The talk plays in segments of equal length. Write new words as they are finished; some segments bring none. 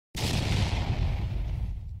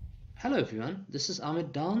Hello everyone, this is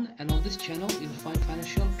Ahmed Dawn, and on this channel you'll find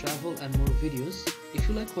financial, travel and more videos. If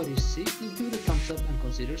you like what you see, please give it a thumbs up and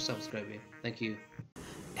consider subscribing. Thank you.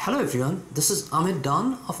 Hello everyone, this is Ahmed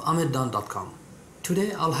Dawn of ahmeddawn.com.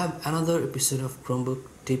 Today I'll have another episode of Chromebook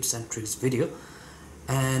tips and tricks video,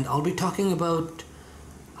 and I'll be talking about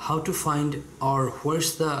how to find or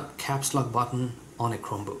where's the caps lock button on a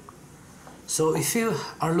Chromebook. So if you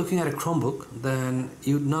are looking at a Chromebook, then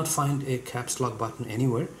you would not find a caps lock button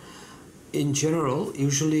anywhere. In general,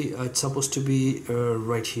 usually it's supposed to be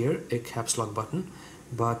right here, a caps lock button,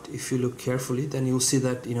 but if you look carefully, then you'll see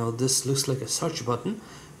that this looks like a search button,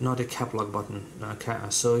 not a cap lock button.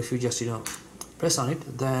 So if you just press on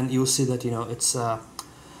it, then you'll see that it's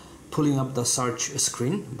pulling up the search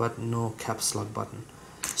screen, but no caps lock button.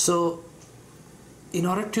 So in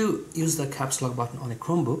order to use the caps lock button on a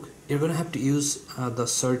Chromebook, you're going to have to use the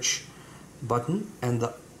search button and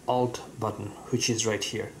the alt button, which is right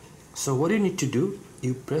here. So what you need to do,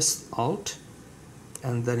 you press alt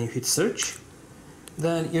and then you hit search.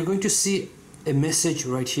 Then you're going to see a message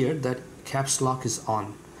right here that caps lock is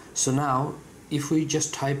on. So now if we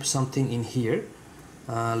just type something in here,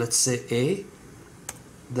 let's say A,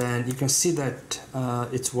 then you can see that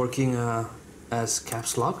it's working as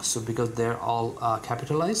caps lock, so because they're all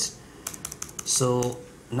capitalized. So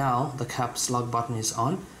now the caps lock button is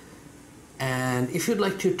on. And if you'd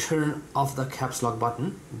like to turn off the caps lock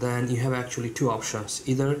button, then you have actually two options.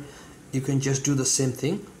 Either you can just do the same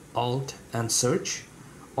thing, alt and search,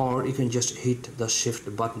 or you can just hit the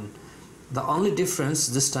shift button. The only difference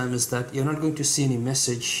this time is that you're not going to see any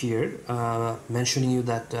message here mentioning you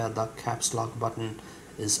that the caps lock button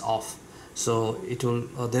is off. So it will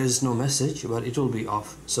there is no message, but it will be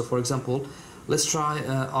off. So for example, let's try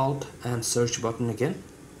alt and search button again.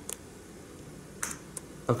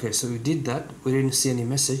 Okay, so we did that, we didn't see any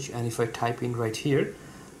message, and if I type in right here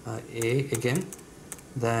A again,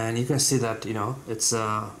 then you can see that it's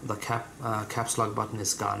the caps lock button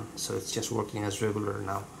is gone, so it's just working as regular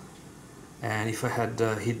now. And if I had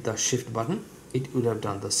hit the shift button, it would have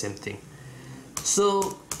done the same thing.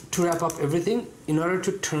 So to wrap up everything, in order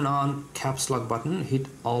to turn on caps lock button, hit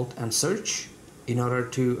alt and search. In order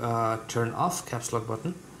to turn off caps lock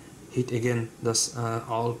button, hit again this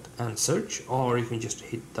alt and search, or you can just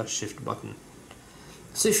hit the shift button.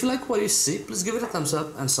 So if you like what you see, please give it a thumbs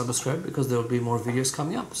up and subscribe, because there will be more videos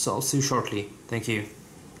coming up. So I'll see you shortly. Thank you.